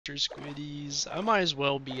squiddies. I might as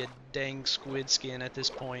well be a dang squid skin at this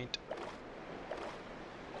point.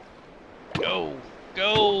 Go!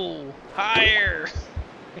 Go! Higher!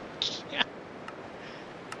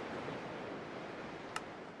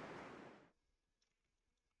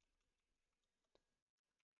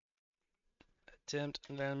 Attempt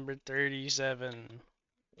number 37.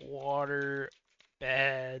 Water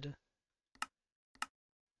bad.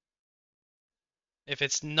 If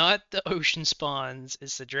it's not the ocean spawns,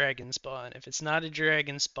 it's the dragon spawn. If it's not a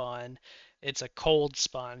dragon spawn, it's a cold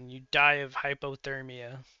spawn. You die of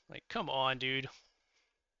hypothermia. Like, come on, dude.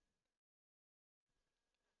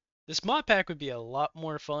 This mod pack would be a lot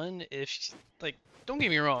more fun if, like, don't get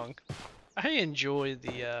me wrong. I enjoy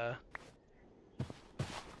the,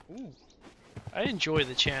 ooh, I enjoy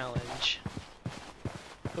the challenge.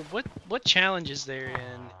 But what challenge is there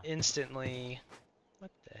in instantly?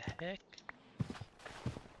 What the heck?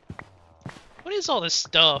 What is all this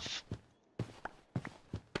stuff?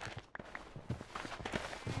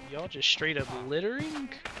 Y'all just straight up littering?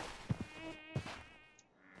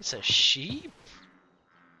 It's a sheep?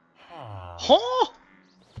 Huh?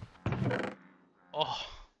 Oh,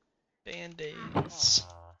 band-aids.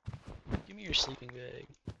 Give me your sleeping bag.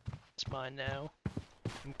 It's mine now.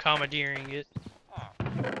 I'm commandeering it.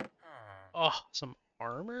 Oh, some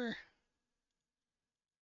armor?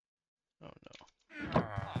 Oh no.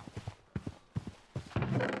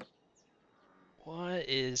 What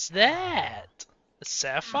is that? A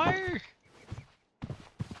sapphire?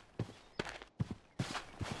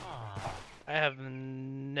 I have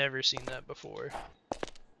never seen that before.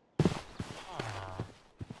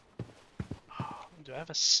 Do I have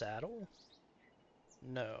a saddle?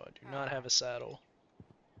 No, I do not have a saddle.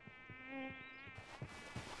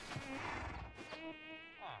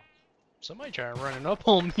 Somebody trying running up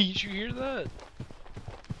on me, did you hear that?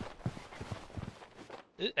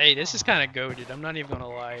 Hey, this is kind of goated, I'm not even gonna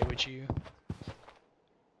lie with you.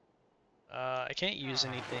 I can't use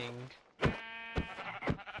anything.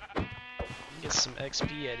 Get some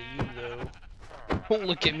XP out of you, though. Don't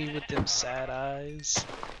look at me with them sad eyes.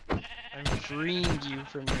 I'm freeing you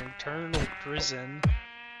from your eternal prison.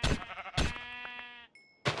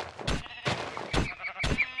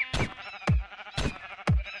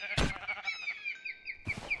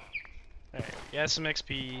 Alright, we got some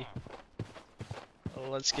XP.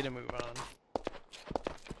 Well, let's get a move on.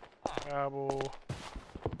 Cobble.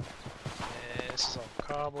 Yeah, this is all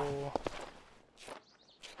cobble.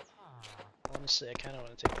 Honestly, I kind of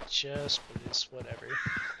want to take the chest, but it's whatever.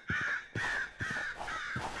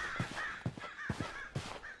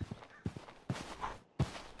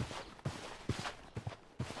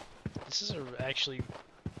 This is actually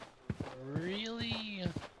really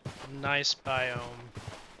nice biome.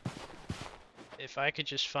 If I could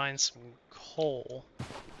just find some coal.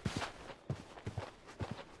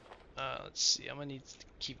 Let's see, I'm gonna need to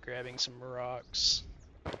keep grabbing some rocks.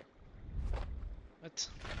 What?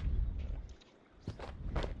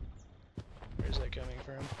 Where's that coming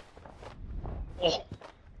from? Oh!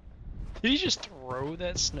 Did he just throw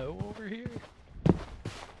that snow over here?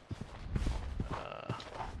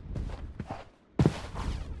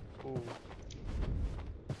 Ooh.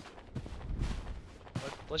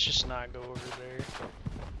 Let's just not go over there.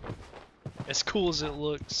 As cool as it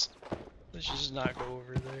looks, let's just not go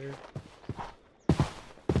over there.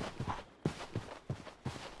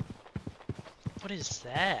 What is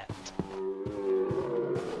that?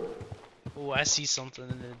 Oh, I see something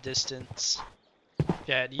in the distance.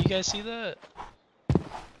 Yeah, do you guys see that?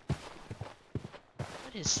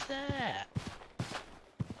 What is that?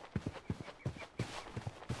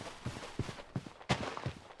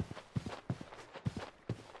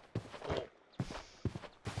 Oh.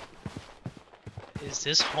 Is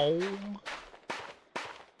this home?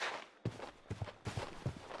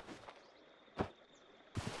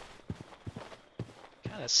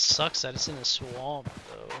 Kinda sucks that it's in a swamp,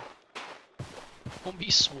 though. Don't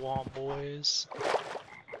be swamp boys.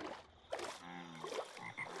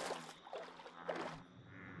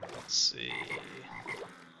 Let's see.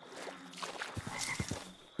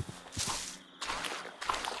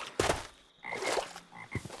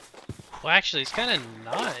 Well, actually, it's kind of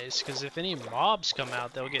nice, because if any mobs come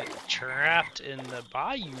out, they'll get trapped in the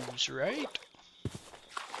bayous, right?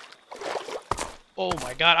 Oh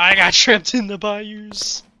my god, I got trapped in the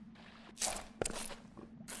bayous!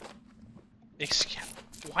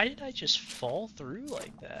 Why did I just fall through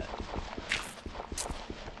like that?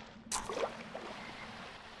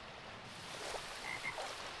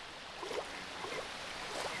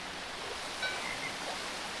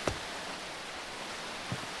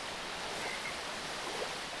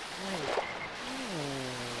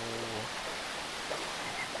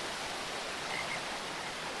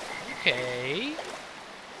 Okay.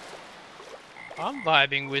 I'm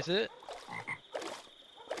vibing with it.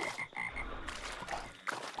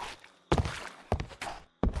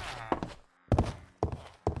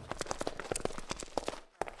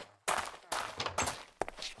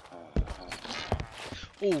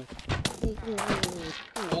 Oh.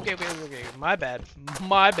 Okay. My bad.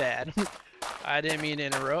 My bad. I didn't mean to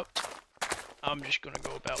interrupt. I'm just gonna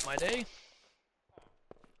go about my day.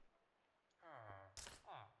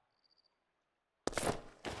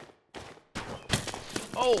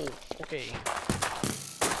 Oh, okay.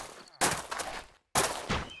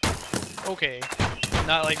 Okay.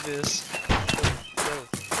 Not like this.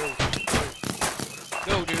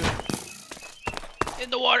 Go, dude.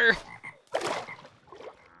 In the water.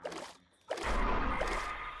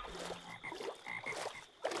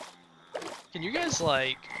 Can you guys,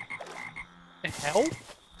 like, help?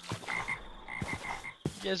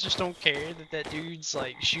 You guys just don't care that that dude's,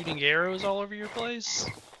 like, shooting arrows all over your place?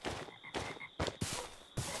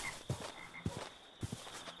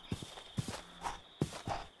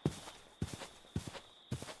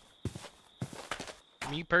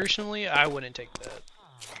 Me personally, I wouldn't take that.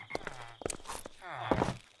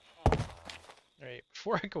 Alright,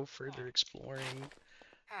 before I go further exploring...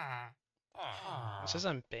 It says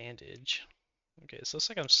I'm bandaged. Okay, so it looks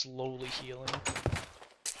like I'm slowly healing.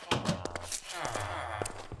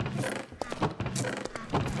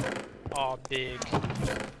 Aw, big.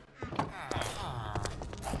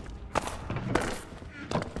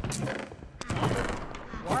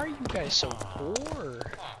 Why are you guys so poor?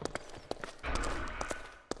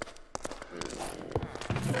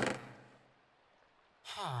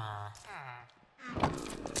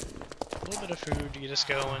 A little bit of food to get us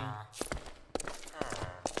going.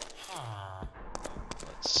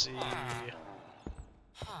 Let's see.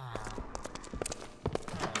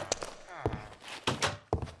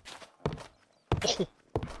 Oh.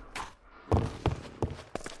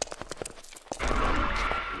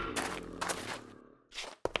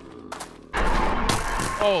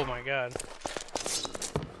 Oh my god.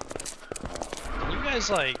 Can you guys,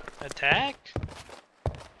 like, attack?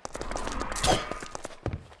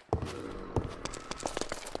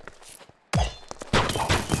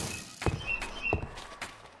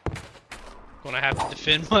 Gonna have to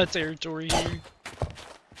defend my territory here.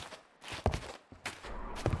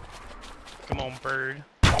 Come on, bird.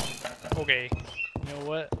 Okay. You know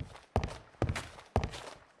what?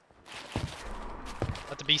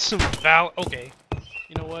 About to be some okay.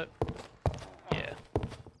 You know what? Yeah.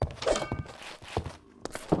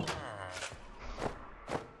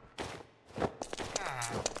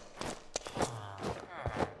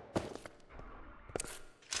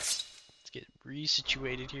 Let's get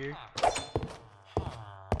resituated here.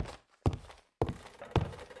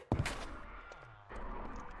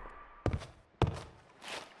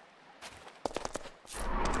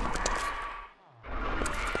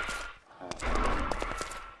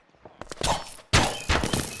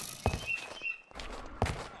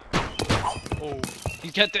 Oh,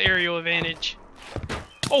 he's got the aerial advantage.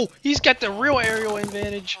 Oh, he's got the real aerial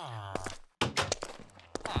advantage.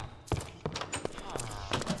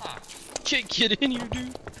 Can't get in here,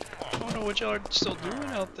 dude. I don't know what y'all are still doing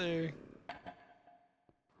out there.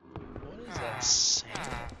 What is that sound?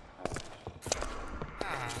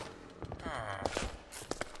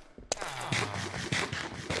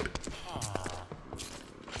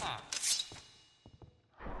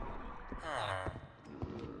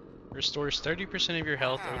 Restores 30% of your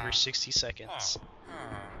health over 60 seconds.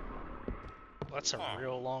 Well, that's a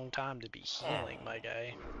real long time to be healing, my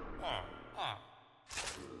guy.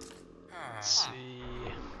 Let's see.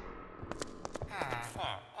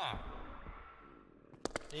 I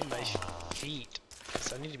need my feet,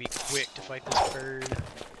 so I need to be quick to fight this bird.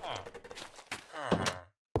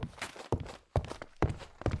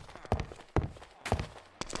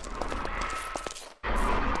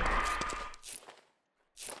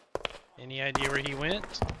 Any idea where he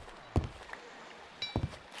went?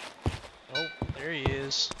 Oh, there he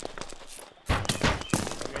is.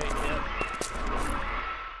 Okay, yep.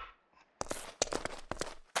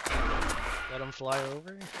 Let him fly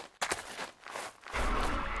over.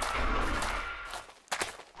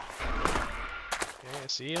 Okay, I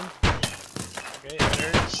see him. Okay, that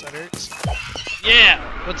hurts, that hurts. Yeah!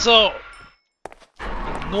 What's up?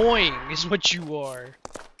 Annoying is what you are.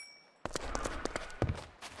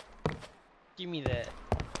 Give me that.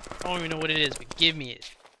 I don't even know what it is, but give me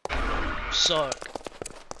it. You suck.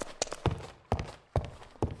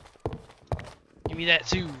 Give me that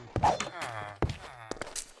too.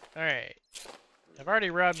 Alright. I've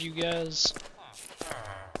already robbed you guys.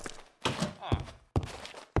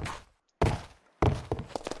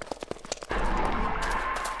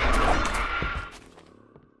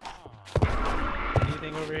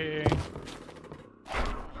 over here.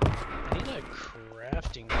 I need a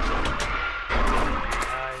crafting table.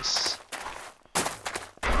 Nice.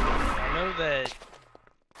 I know that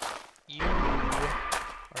you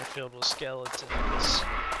are filled with skeletons.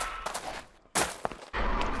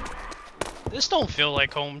 This don't feel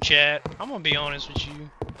like home, chat. I'm gonna be honest with you.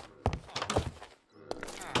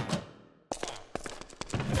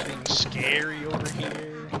 Everything's scary over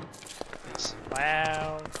here. It's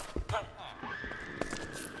loud.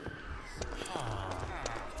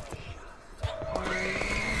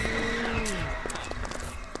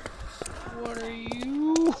 What are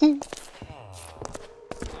you?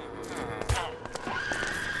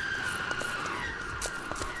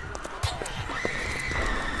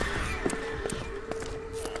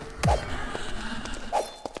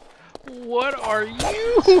 What are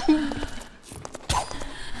you?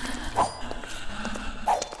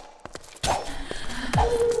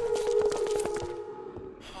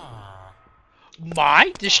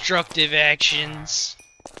 My destructive actions.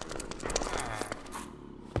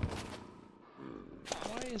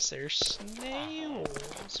 Why is there snails?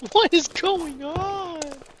 What is going on?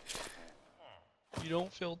 You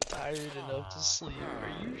don't feel tired enough to sleep.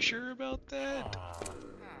 Are you sure about that?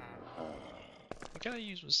 What can I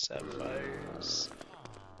use with sapphires?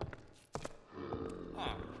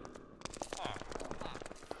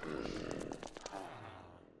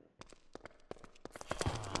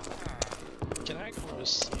 Can I go to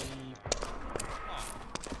sleep?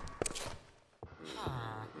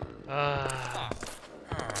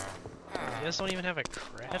 You guys don't even have a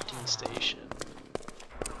crafting station.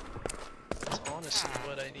 That's honestly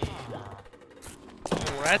what I need.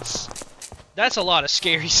 Oh, that's a lot of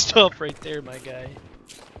scary stuff right there, my guy.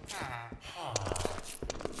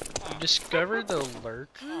 You discovered the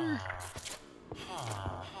lurker?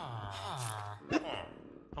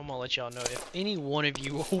 I'm gonna let y'all know, if any one of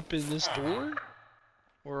you open this door,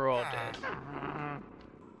 we're all dead.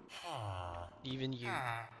 Even you.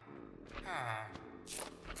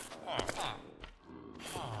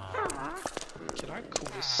 Can I go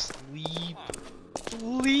to sleep?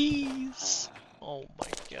 Please? Oh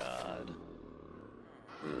my god.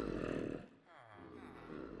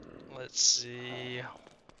 Let's see.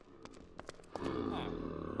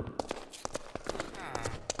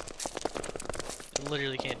 I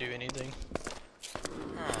literally can't do anything.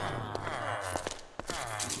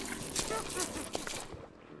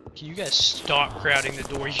 Can you guys stop crowding the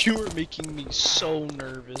door? You are making me so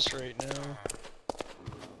nervous right now.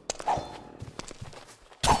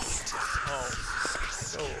 Oh,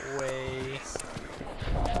 go away.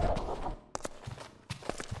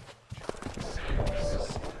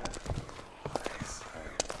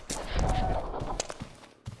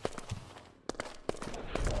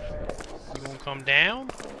 You won't come down?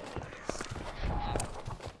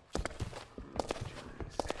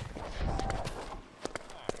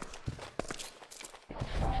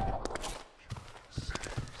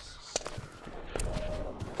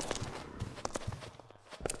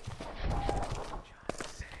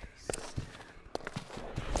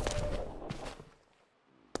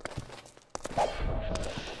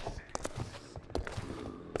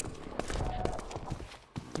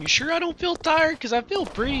 You sure I don't feel tired? Because I feel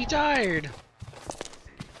pretty tired.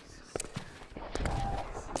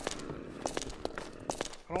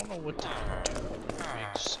 I don't know what to do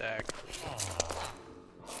exactly.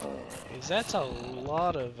 Because that's a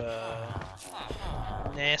lot of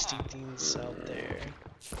nasty things out there.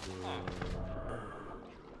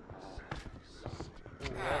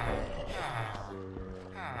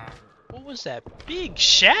 What was that big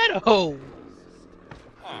shadow?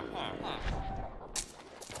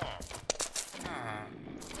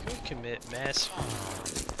 Could commit massive.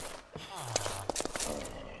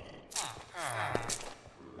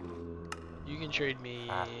 You can trade me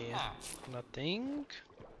nothing.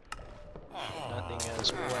 Nothing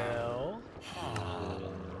as well.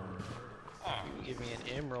 You give me an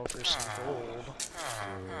emerald for some gold.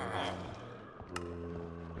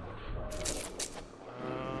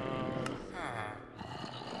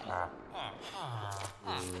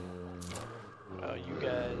 Oh, you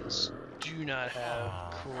guys do not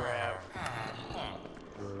have crap.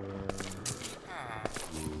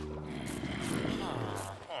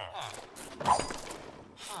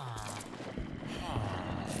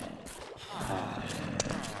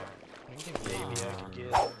 I think maybe I could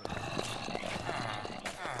get.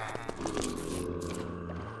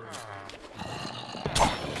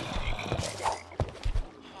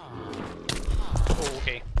 Oh,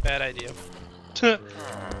 okay, bad idea.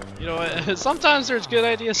 You know what? Sometimes there's good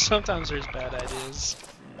ideas, sometimes there's bad ideas.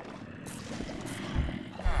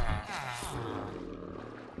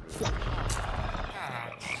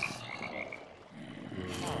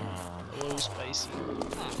 so spicy.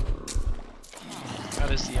 How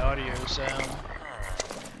does the audio sound?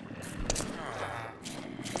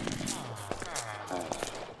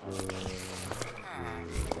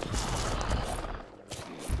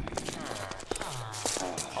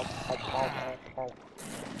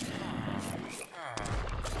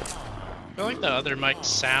 I feel like the other mic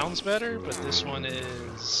sounds better, but this one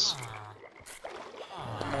is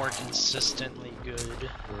more consistently good.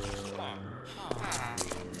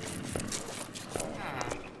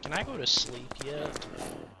 Can I go to sleep yet?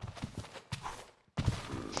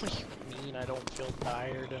 What do you mean I don't feel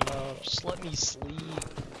tired enough? Just let me sleep.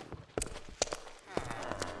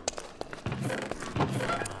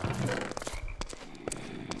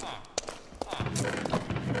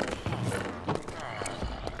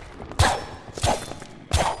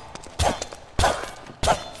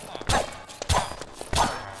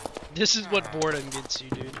 This is what boredom gets you,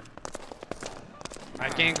 dude. I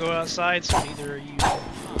can't go outside, so neither are you.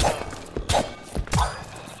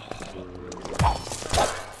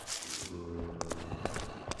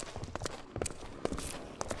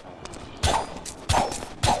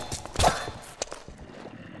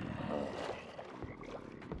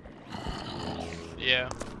 Yeah,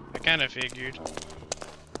 I kind of figured.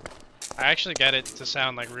 I actually got it to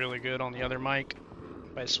sound like really good on the other mic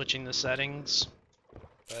by switching the settings,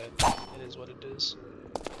 but it is what it is.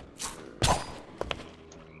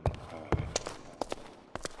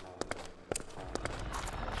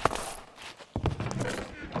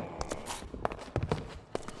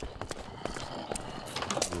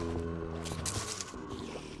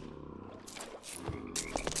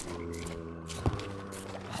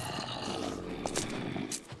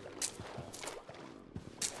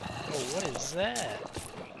 What is that?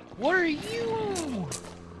 What are you?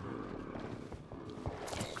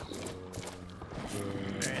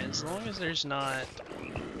 Alright, as long as there's not...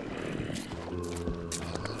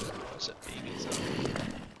 What's that baby's up?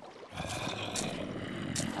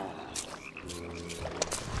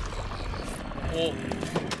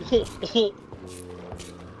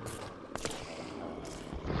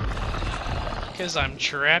 Because I'm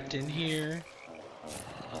trapped in here.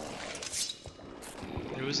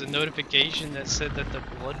 There was a notification that said that the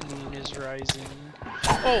blood moon is rising.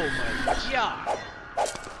 Oh my god!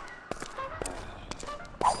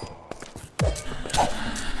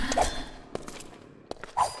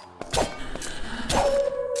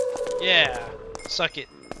 Yeah, suck it.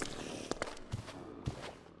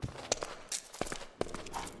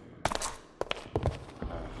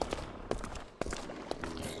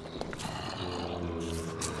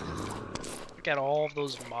 Look at all of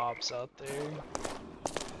those mobs out there.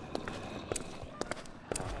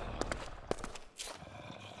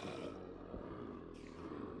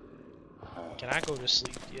 Can I go to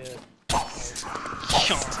sleep yet?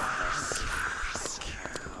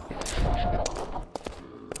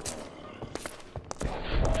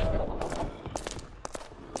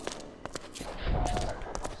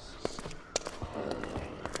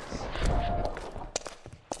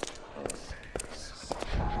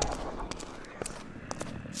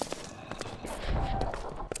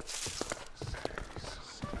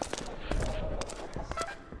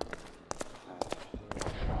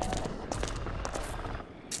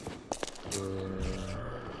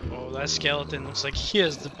 Oh, that skeleton looks like he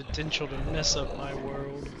has the potential to mess up my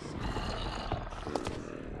world.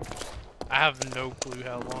 I have no clue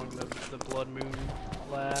how long the blood moon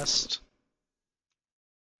lasts.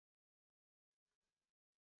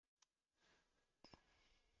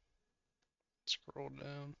 Scroll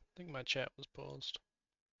down. I think my chat was paused.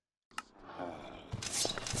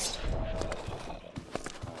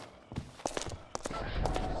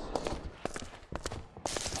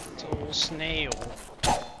 It's a little snail.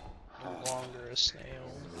 No longer a snail.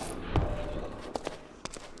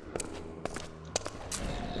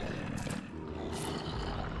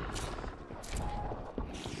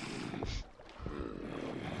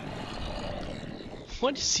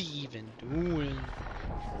 What is he even doing?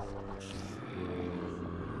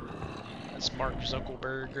 That's Mark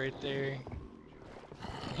Zuckerberg right there.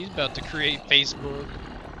 He's about to create Facebook.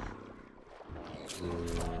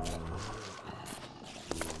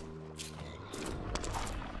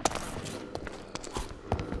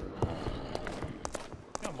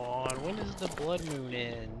 Come on, when does the blood moon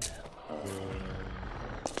end?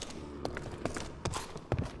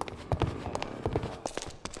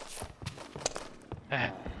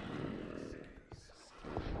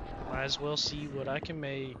 Might as well see what I can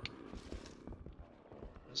make.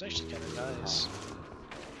 It's actually kind of nice.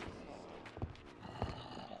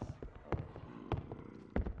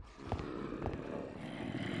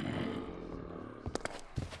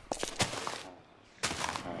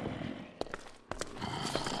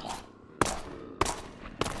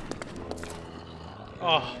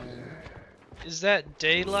 Oh, is that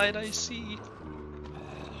daylight I see?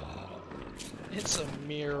 It's a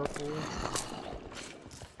miracle.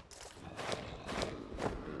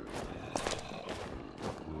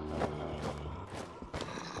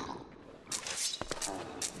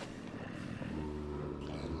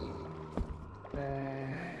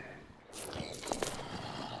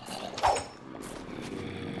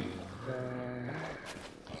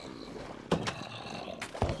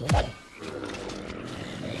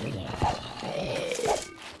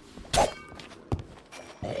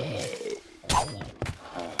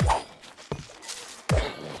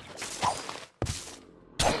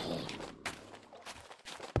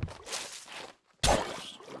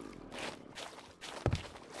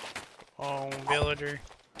 Oh, villager.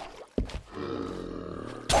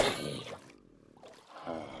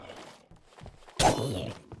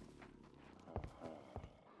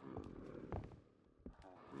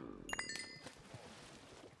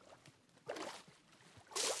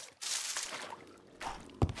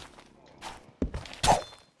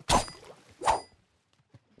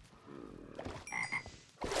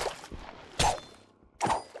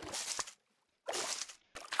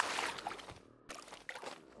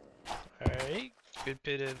 Alright, good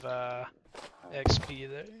bit of XP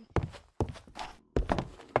there.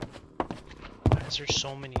 Why is there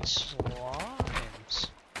so many slimes?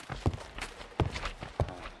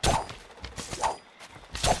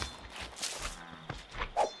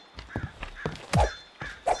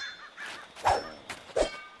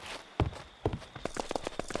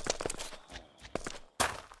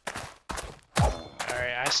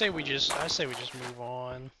 Alright, I say we just move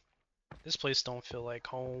on. This place don't feel like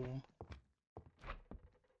home.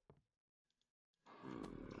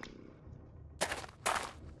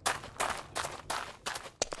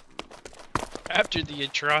 After the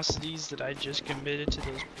atrocities that I just committed to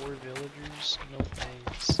those poor villagers, no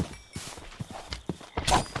thanks.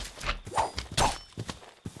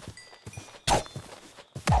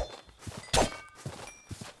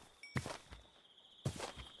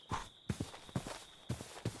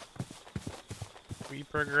 We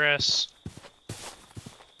progress.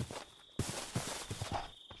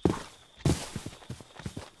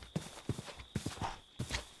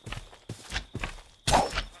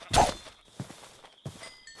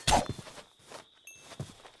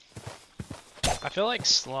 I feel like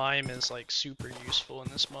slime is like super useful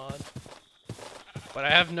in this mod, but I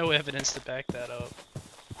have no evidence to back that up.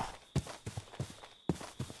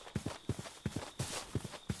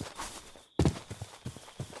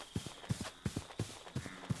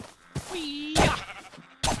 Whee!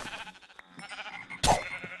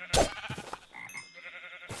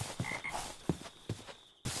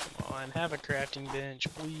 Come on, have a crafting bench,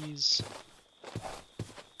 please.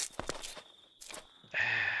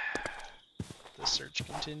 The search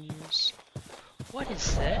continues. What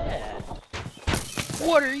is that?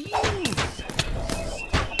 What are you?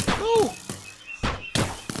 Go!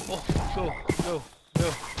 Oh, go, go,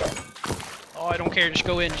 go. Oh, I don't care. Just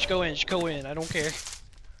go in, just go in, just go in. I don't care.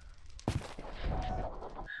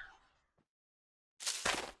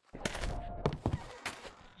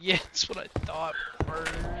 Yeah, that's what I thought.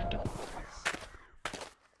 Bird.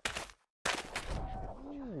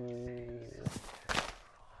 Ooh.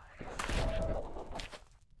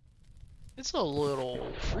 It's a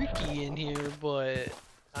little freaky in here, but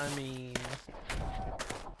I mean,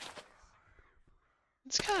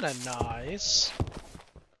 it's kind of nice.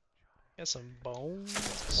 Got some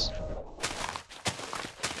bones.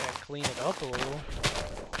 Gotta clean it up a little.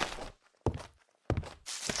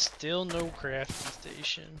 But still no crafting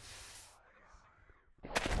station.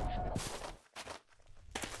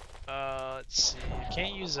 Let's see. I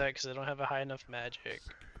can't use that because I don't have a high enough magic.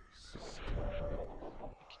 I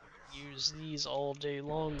can use these all day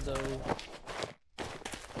long though.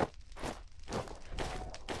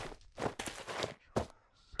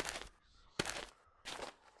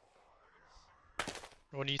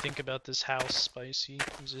 What do you think about this house, Spicy?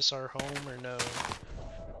 Is this our home or no?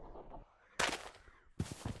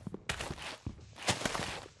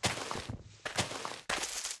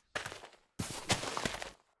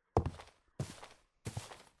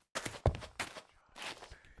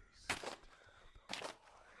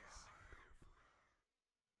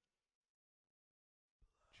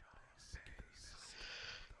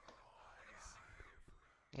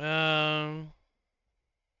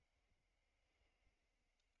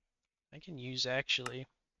 I can use actually.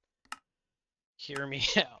 Hear me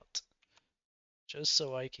out. Just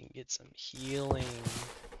so I can get some healing.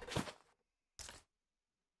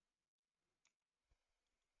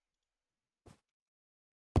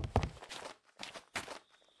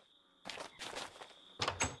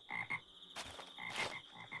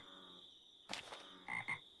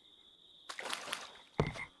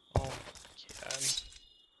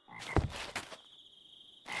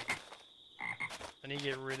 need to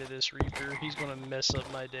get rid of this Reaper. He's gonna mess up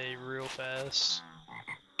my day real fast.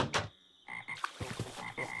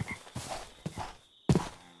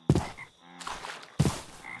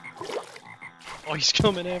 Oh, he's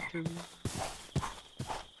coming after me.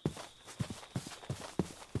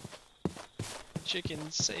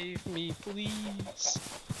 Chicken, save me, please.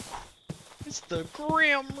 It's the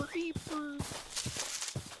Grim Reaper.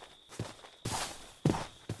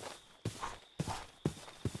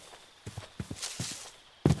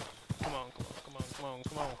 Come on, come on, come on, come on,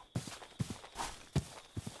 come on.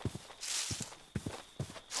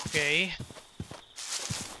 Okay.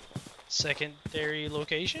 Secondary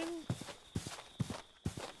location?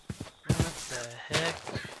 What the heck?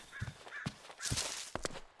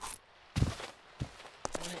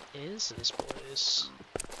 What is this place?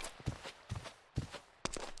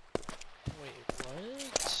 Wait,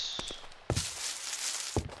 what?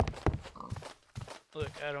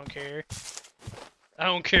 Look, I don't care. I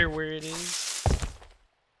don't care where it is.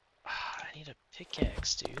 I need a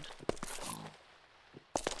pickaxe, dude.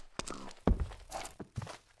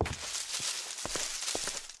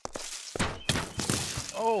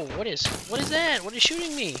 Oh, what is that? What is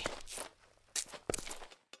shooting me?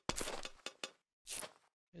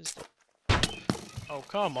 Oh,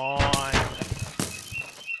 come on.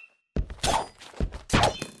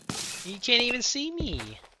 He can't even see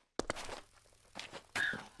me.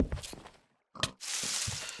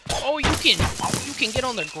 Oh, you can get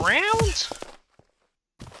on the ground?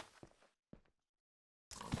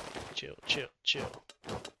 Chill, chill, chill.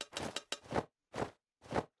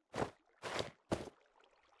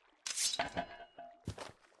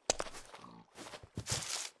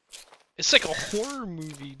 It's like a horror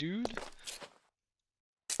movie, dude.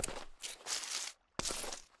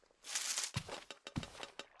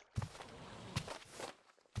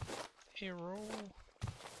 Hero.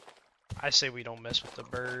 I say we don't mess with the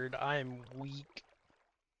bird. I am weak.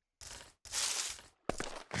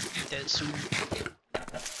 Eat that soup. Get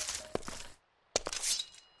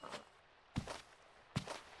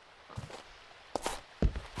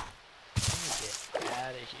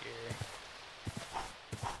out of here.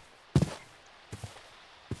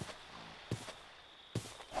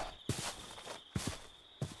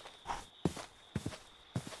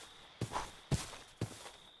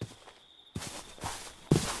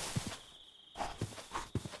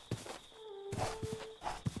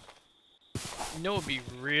 You know what would be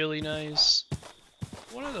really nice?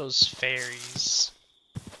 One of those fairies.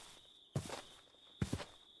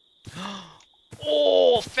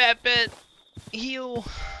 Oh, fat bet! Heal!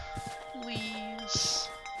 Please.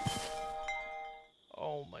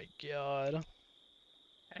 Oh my god.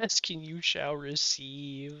 Ask and you shall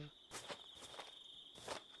receive.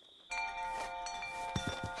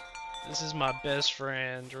 This is my best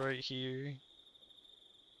friend right here.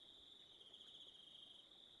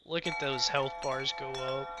 Look at those health bars go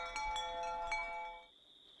up.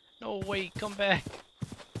 No, wait, come back.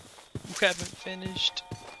 You haven't finished.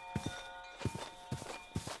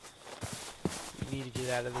 We need to get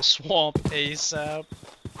out of the swamp ASAP.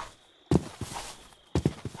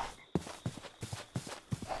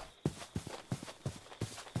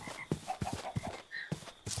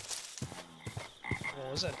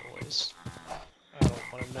 What was that noise? I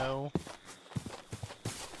don't want to know.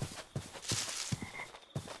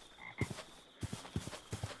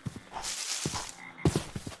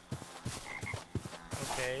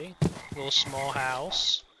 Okay, little small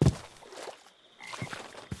house.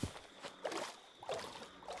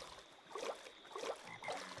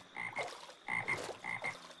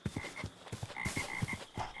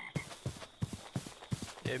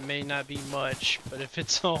 It may not be much, but if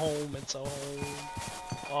it's a home, it's a home.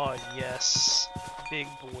 Oh yes, big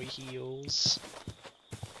boy heels.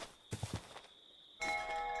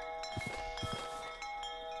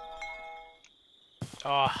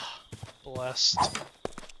 Ah, blessed.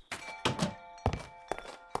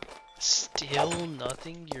 Still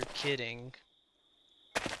nothing? You're kidding.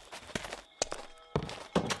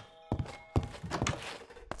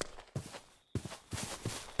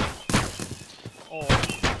 Oh.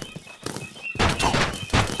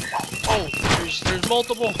 Oh, there's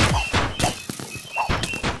multiple. Oh,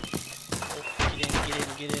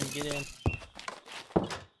 get in.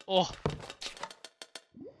 Oh.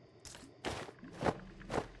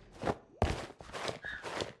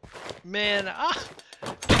 Man,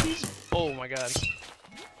 oh my god.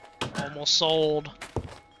 Almost sold.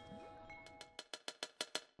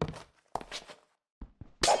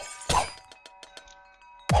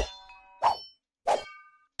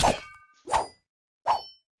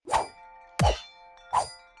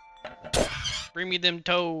 Bring me them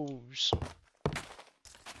toes.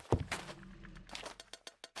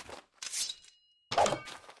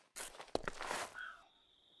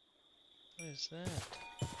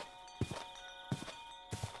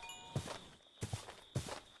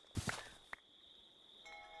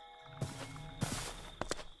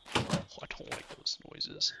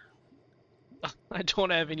 I don't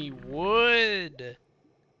have any wood.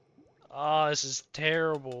 Oh, this is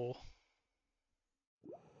terrible.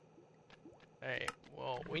 Alright,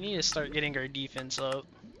 well, we need to start getting our defense up.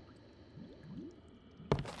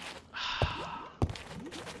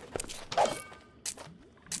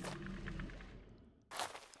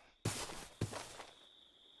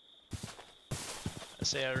 I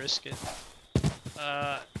say I risk it. Is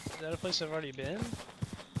that a place I've already been?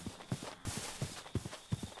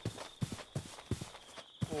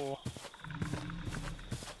 Oh.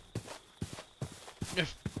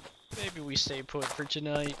 Maybe we stay put for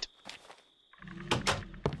tonight.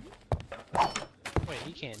 Wait,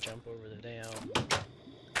 he can't jump over the damn.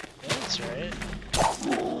 That's right.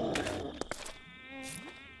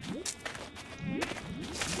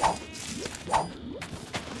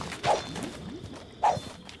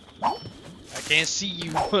 I can't see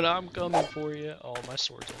you, but I'm coming for you. Oh, my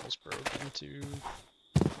sword's almost broken too.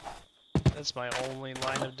 That's my only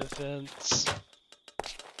line of defense.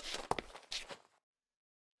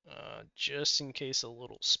 Just in case a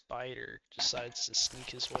little spider decides to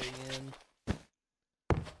sneak his way in.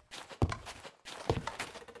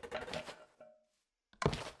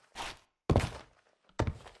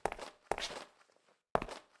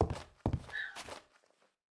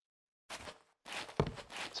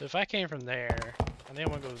 So if I came from there, I think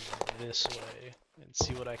I'm gonna go this way and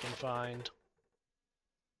see what I can find.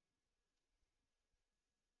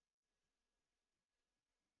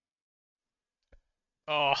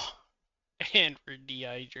 Oh, and we're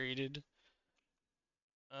dehydrated.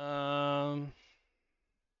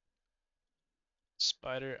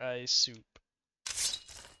 Spider eye soup.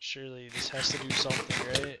 Surely this has to do something,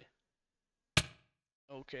 right?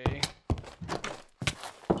 Okay.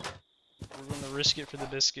 We're gonna risk it for the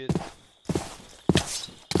biscuit.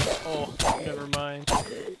 Oh, never mind.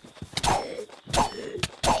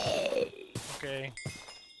 Okay.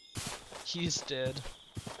 He's dead.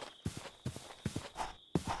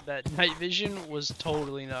 That night vision was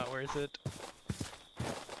totally not worth it.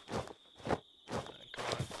 Come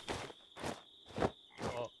on.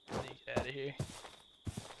 Oh, get out of here.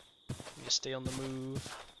 Need to stay on the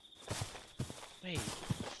move. Wait,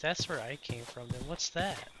 if that's where I came from, then what's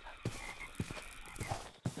that?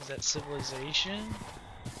 Is that civilization?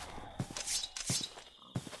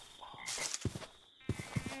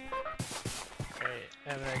 Alright, I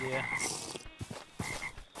have an idea.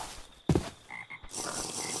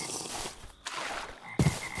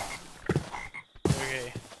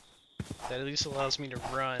 Okay. That at least allows me to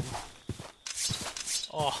run.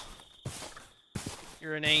 Oh.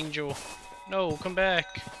 You're an angel. No, come back.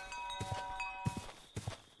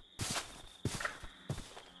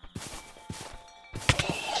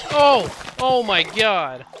 Oh! Oh my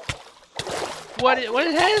god! What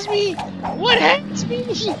has me? What has me?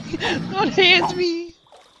 What has me?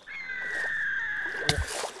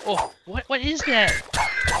 Oh, what is that?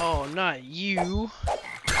 Oh, not you.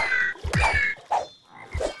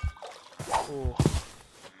 Oh.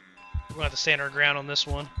 We're gonna have to stand our ground on this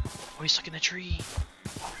one. Oh, he's stuck in the tree.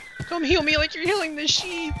 Come heal me like you're healing the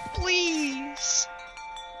sheep, please.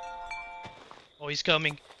 Oh, he's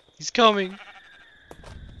coming. He's coming.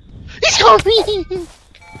 He's coming!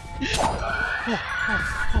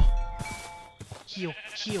 Oh. Heal,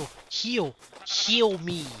 heal, heal, heal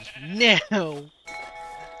me now.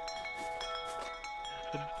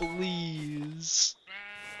 Please.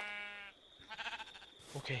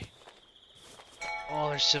 Okay. Oh,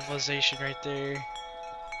 there's civilization right there.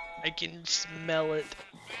 I can smell it.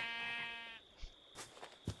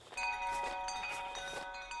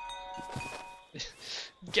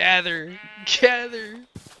 Gather, gather.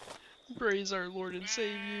 Praise our Lord and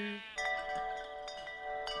Savior.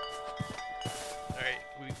 Alright,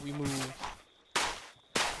 we move.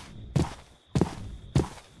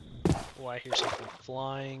 Oh, I hear something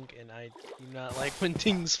flying, and I do not like when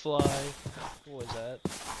things fly. What was that?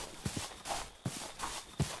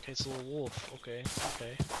 Okay, it's a little wolf. Okay,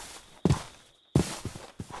 okay.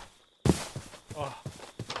 Oh,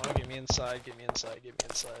 get me inside, get me inside, get me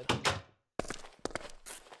inside.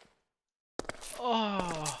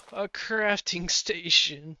 Oh, a crafting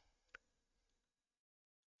station.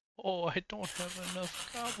 Oh, I don't have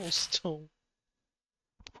enough cobblestone.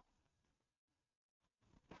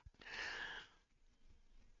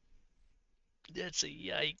 That's a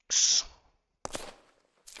yikes.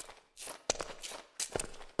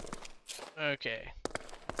 Okay.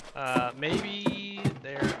 Maybe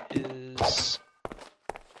there is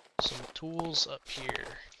some tools up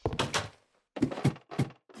here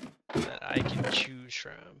that I can choose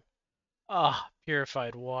from. Ah,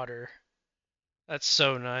 purified water. That's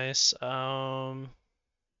so nice.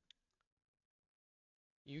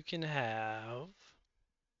 You can have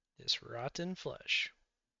this rotten flesh.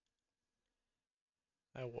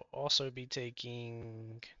 I will also be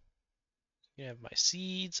taking... You have my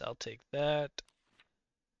seeds, I'll take that.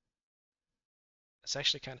 That's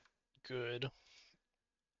actually kind of good.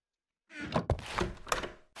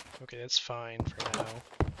 Okay, that's fine for now.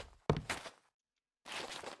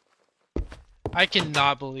 I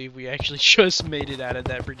cannot believe we actually just made it out of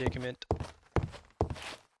that predicament.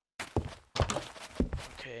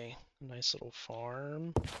 Okay, nice little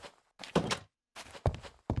farm.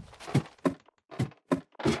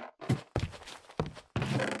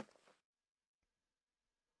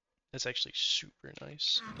 That's actually super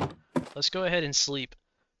nice. Let's go ahead and sleep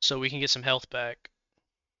so we can get some health back.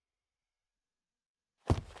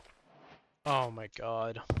 Oh my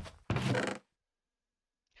god.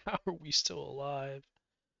 How are we still alive?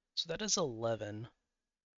 So that is 11.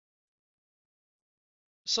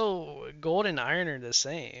 So gold and iron are the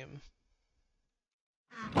same.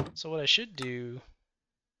 So what I should do...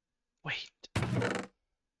 Wait. I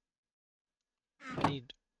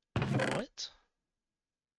need... What?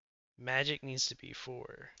 Magic needs to be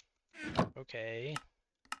 4. Okay.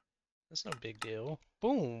 That's no big deal.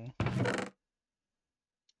 Boom!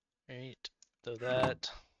 Alright. Throw that.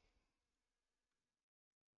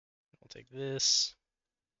 I'll take this.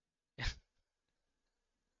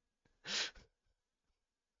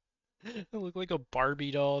 I look like a Barbie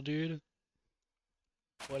doll, dude.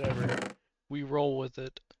 Whatever. We roll with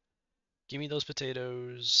it. Give me those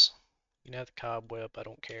potatoes. You can have the cobweb, I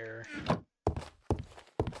don't care.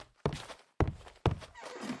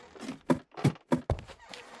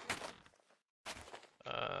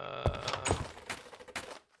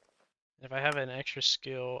 If I have an extra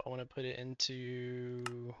skill, I want to put it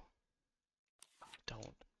into...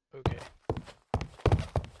 Don't. Okay.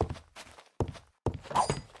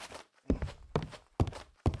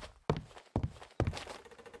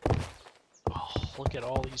 Oh, look at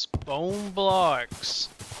all these bone blocks.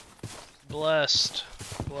 Blessed.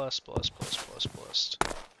 Blessed, blessed, blessed, blessed, blessed.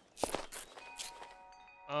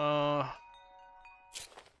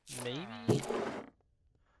 Maybe?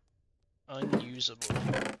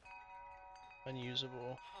 Unusable.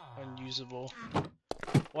 Unusable. Unusable.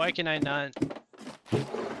 Why can I not...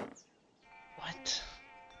 What?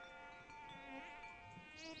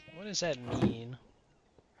 What does that mean?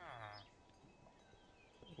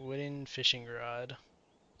 Wooden fishing rod.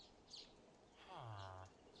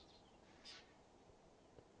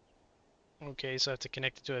 Okay, so I have to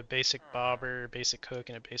connect it to a basic bobber, basic hook,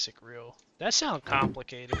 and a basic reel. That sounds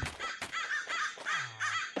complicated.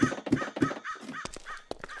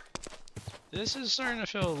 This is starting to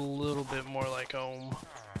feel a little bit more like home.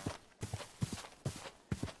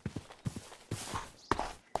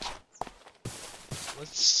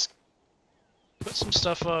 Let's put some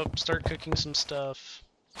stuff up, start cooking some stuff.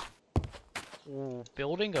 Ooh,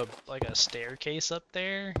 building a staircase up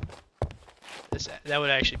there? That would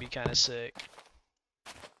actually be kind of sick.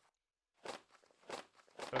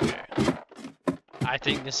 Okay. I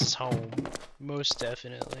think this is home. Most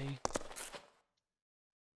definitely.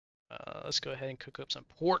 Let's go ahead and cook up some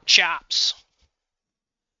pork chops.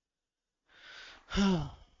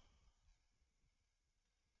 What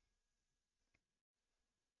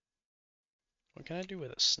can I do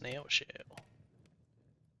with a snail shell?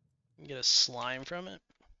 Get a slime from it?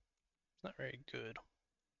 Not very good.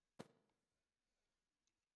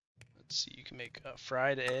 Let's see, you can make a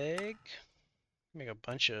fried egg. Make a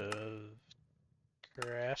bunch of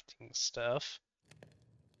crafting stuff.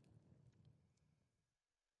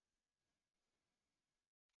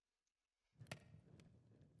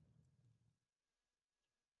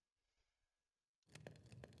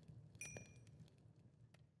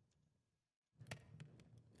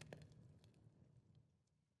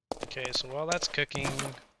 Okay, so while that's cooking,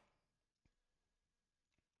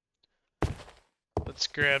 let's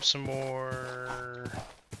grab some more.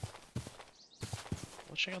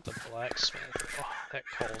 Let's check out the blacksmith. Oh, that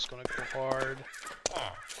coal's gonna go hard.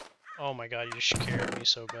 Oh my god, you just scared me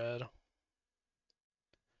so bad.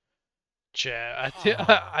 Chat,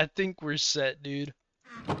 I think we're set, dude.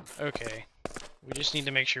 Okay. We just need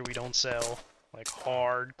to make sure we don't sell. Like,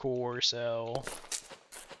 hardcore sell.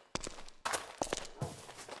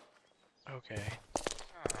 Okay.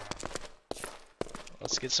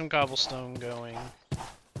 Let's get some cobblestone going.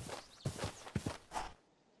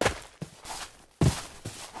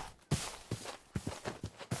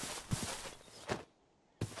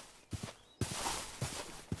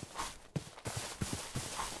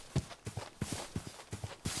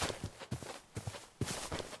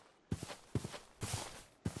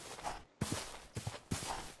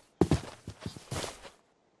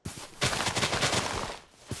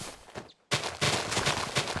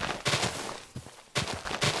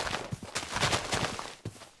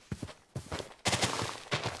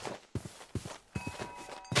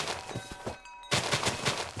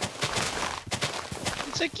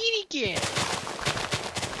 It's a kitty cat!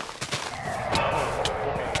 Oh,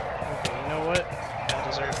 okay, you know what? I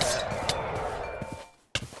deserve that.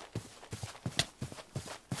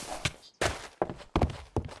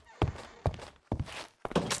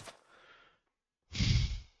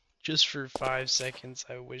 Just for 5 seconds,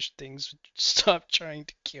 I wish things would stop trying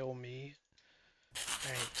to kill me.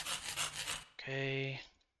 Alright. Okay.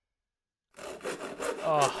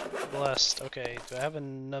 Oh, blessed. Okay, do I have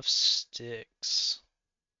enough sticks?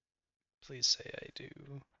 Please say I do.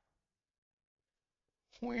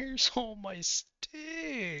 Where's all my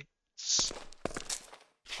sticks?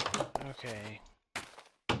 Okay.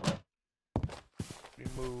 We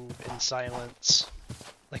move in silence,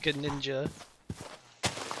 like a ninja.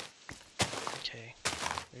 Okay.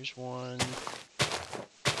 There's one.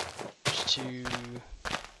 There's two.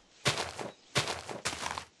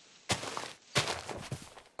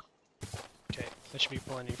 Okay, that should be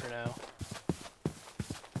plenty for now.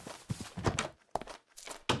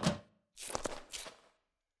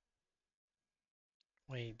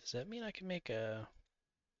 Wait, does that mean I can make a...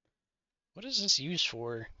 What is this used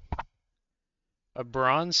for? A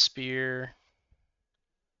bronze spear.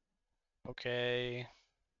 Okay.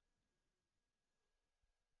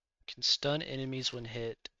 Can stun enemies when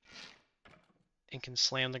hit. And can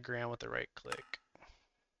slam the ground with the right click.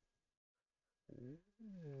 Ooh.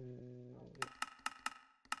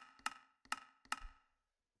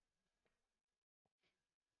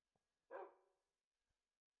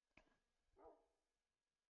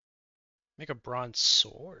 Make a bronze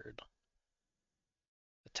sword.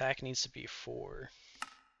 Attack needs to be 4.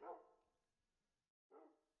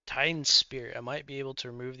 Titan Spirit. I might be able to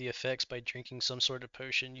remove the effects by drinking some sort of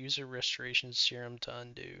potion. Use a restoration serum to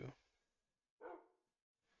undo.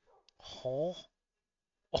 Oh?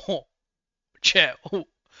 Oh. Chat. Oh.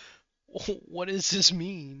 What does this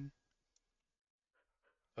mean?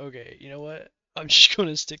 Okay, you know what? I'm just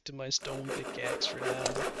gonna stick to my stone pickaxe for now.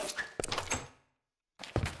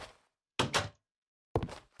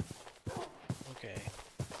 Okay.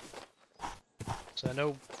 So I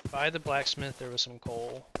know by the blacksmith there was some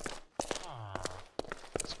coal.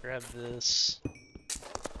 Let's grab this.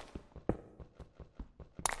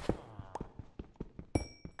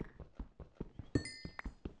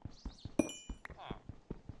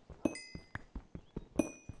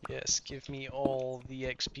 Yes, give me all the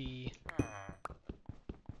XP.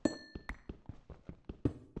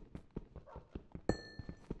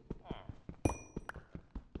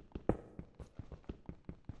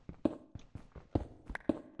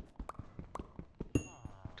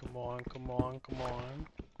 Come on, come on, come on.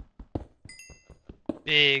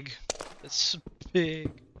 Big. It's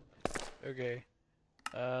big. Okay.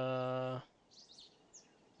 My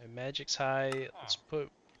magic's high. Let's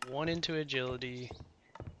put 1 into agility.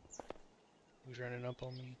 Who's running up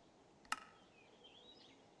on me?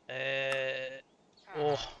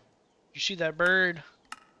 Oh, you see that bird?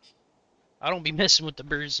 I don't be messing with the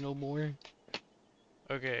birds no more.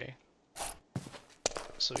 Okay.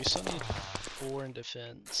 So we still need 4 in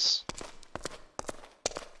defense.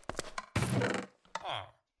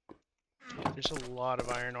 Yeah, there's a lot of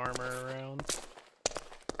iron armor around.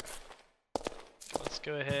 Let's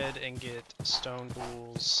go ahead and get stone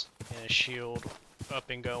tools and a shield up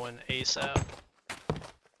and going ASAP.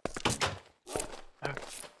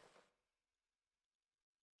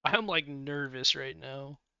 I'm like nervous right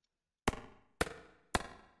now. Okay,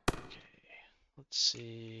 let's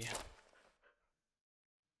see.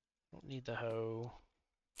 Don't need the hoe.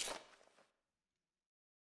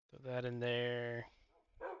 Throw that in there.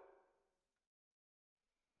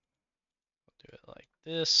 Do it like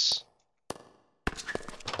this.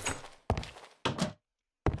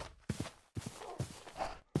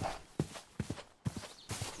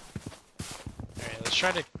 Alright, let's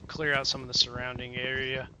try to clear out some of the surrounding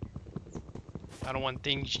area. I don't want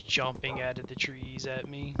things jumping out of the trees at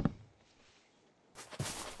me.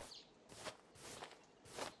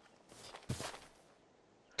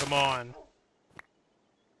 Come on.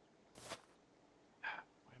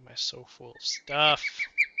 Why am I so full of stuff?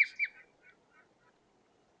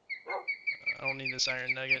 I don't need this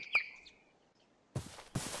iron nugget.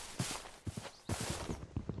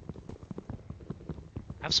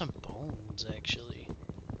 I have some bones, actually.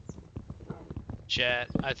 Chat,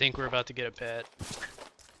 I think we're about to get a pet.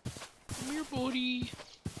 Come here, buddy.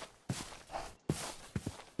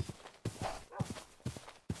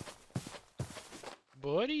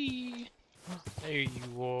 Buddy. There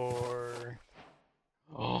you are.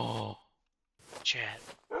 Oh. Chat.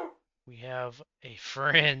 We have a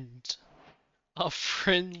friend. A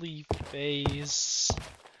friendly face.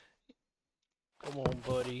 Come on,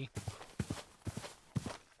 buddy.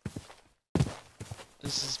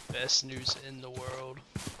 This is best news in the world.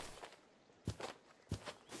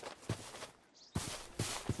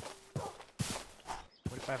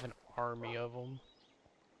 What if I have an army of them?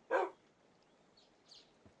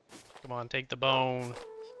 Come on, take the bone.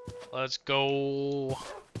 Let's go.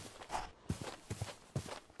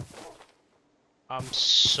 I'm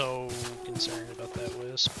so concerned about that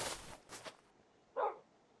wisp.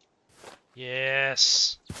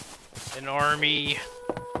 Yes! An army!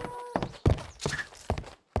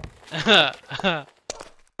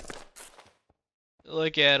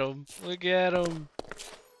 Look at him! Look at him!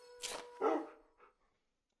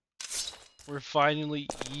 We're finally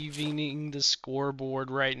evening the scoreboard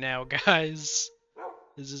right now, guys.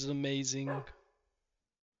 This is amazing.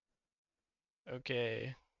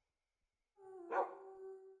 Okay.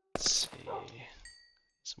 Let's see.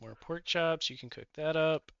 Some more pork chops. You can cook that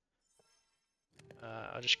up.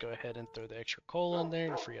 I'll just go ahead and throw the extra coal in there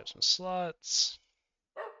to free up some slots.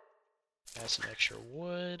 Add some extra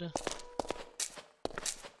wood.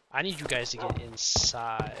 I need you guys to get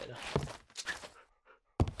inside.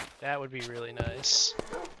 That would be really nice.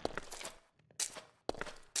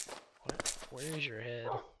 What? Where is your head?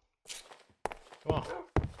 Come on.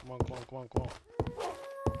 Come on, come on, come on, come on.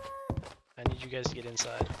 I need you guys to get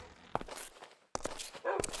inside.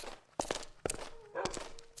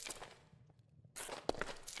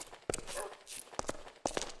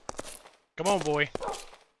 Come on, boy.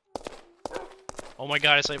 Oh my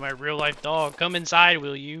god, it's like my real life dog. Come inside,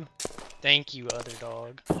 will you? Thank you, other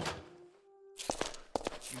dog. You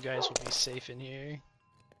guys will be safe in here.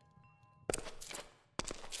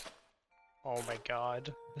 Oh my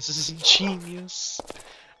god. This is genius.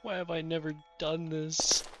 Why have I never done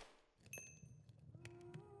this?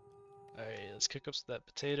 Alright, let's cook up that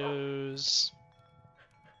potatoes.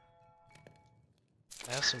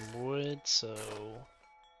 I have some wood, so...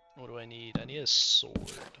 What do I need? I need a sword.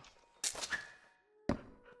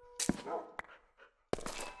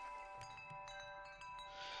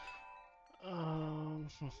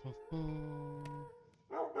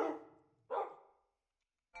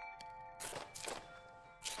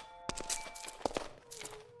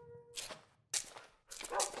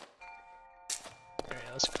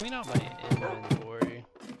 Alright, let's clean out my inventory.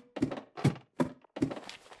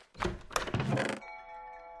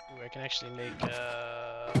 Ooh, I can actually make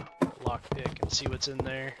a lockpick and see what's in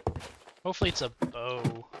there. Hopefully it's a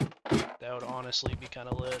bow. That would honestly be kind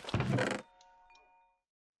of lit.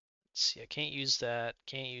 Let's see, I can't use that,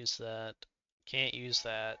 can't use that, can't use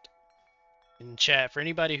that. In chat, for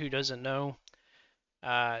anybody who doesn't know,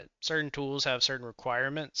 certain tools have certain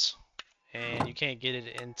requirements, and you can't get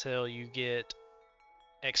it until you get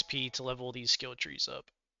XP to level these skill trees up.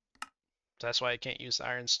 So that's why I can't use the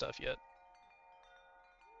iron stuff yet.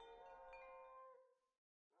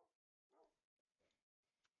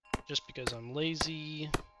 Just because I'm lazy.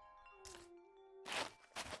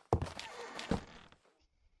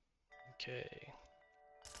 Okay.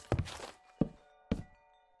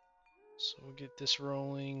 So we'll get this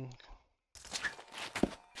rolling.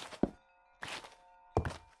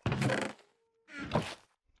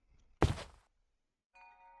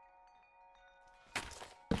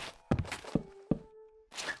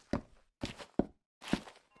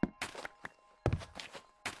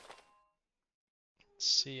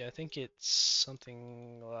 Let's see, I think it's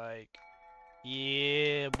something like,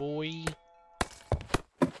 yeah, boy.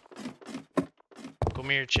 Come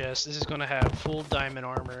here, chest. This is gonna have full diamond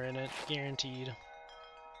armor in it, guaranteed.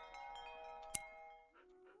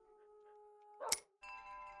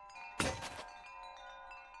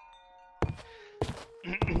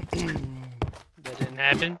 That didn't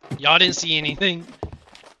happen. Y'all didn't see anything.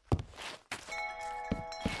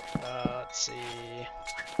 Let's see.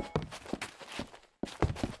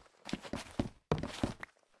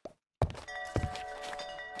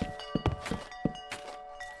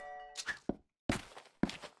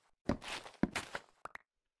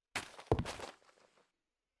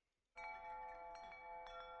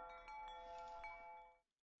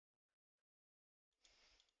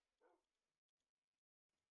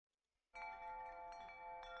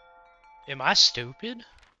 Am I stupid?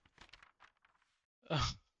 I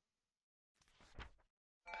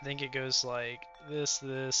think it goes like this,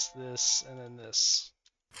 this, this, and then this.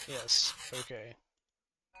 Yes, okay.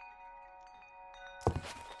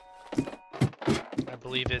 I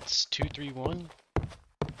believe it's 2, 3, 1.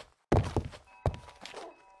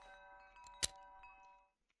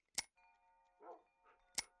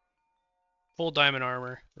 Full diamond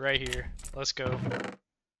armor, right here. Let's go.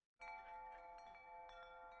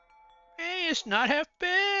 Hey, it's not half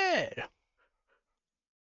bad!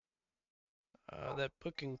 That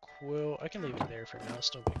book and quill, I can leave it there for now,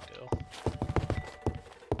 it's no big deal.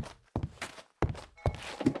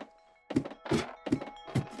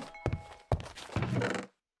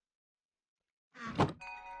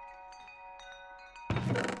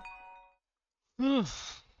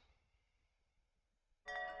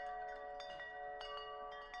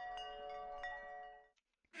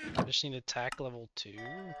 I just need attack level 2.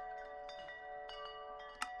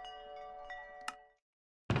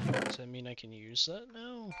 Does that mean I can use that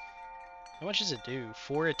now? How much does it do?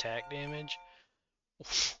 4 attack damage?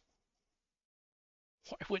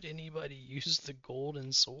 Why would anybody use the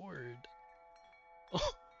golden sword?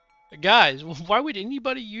 Guys, why would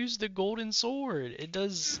anybody use the golden sword? It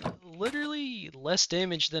does literally less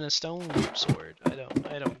damage than a stone sword. I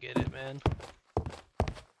don't get it, man.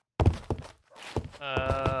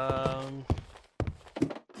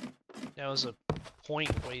 That was a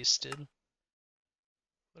point wasted.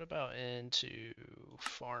 What about into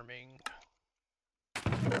farming?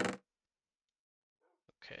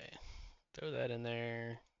 Okay, throw that in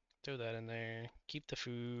there. Throw that in there. Keep the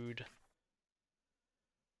food.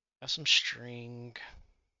 Have some string.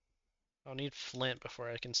 I'll need flint before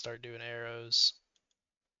I can start doing arrows.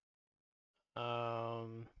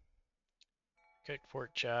 Cooked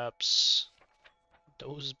pork chops.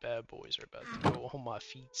 Those bad boys are about to go on my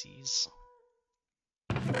feetsies.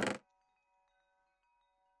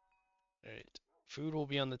 Alright, food will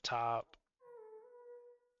be on the top.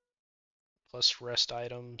 Plus rest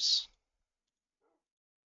items.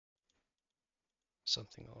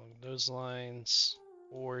 Something along those lines.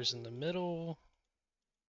 Ores in the middle.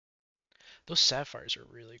 Those sapphires are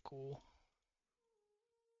really cool.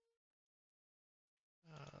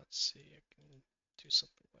 Let's see, I can do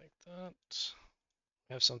something like that.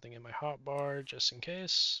 I have something in my hotbar just in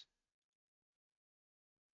case.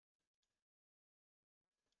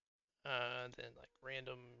 Then like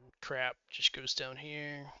random crap just goes down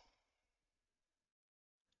here.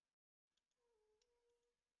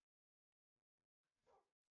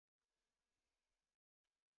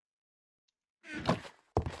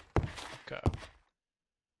 Okay.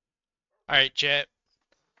 Alright, chat.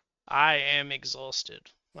 I am exhausted.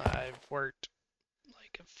 I've worked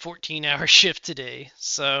like a 14-hour shift today,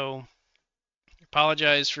 so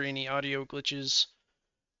apologize for any audio glitches.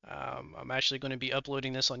 I'm actually going to be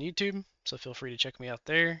uploading this on YouTube, so feel free to check me out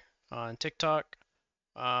there, on TikTok,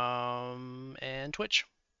 and Twitch.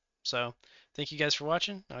 So thank you guys for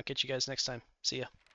watching. I'll catch you guys next time. See ya.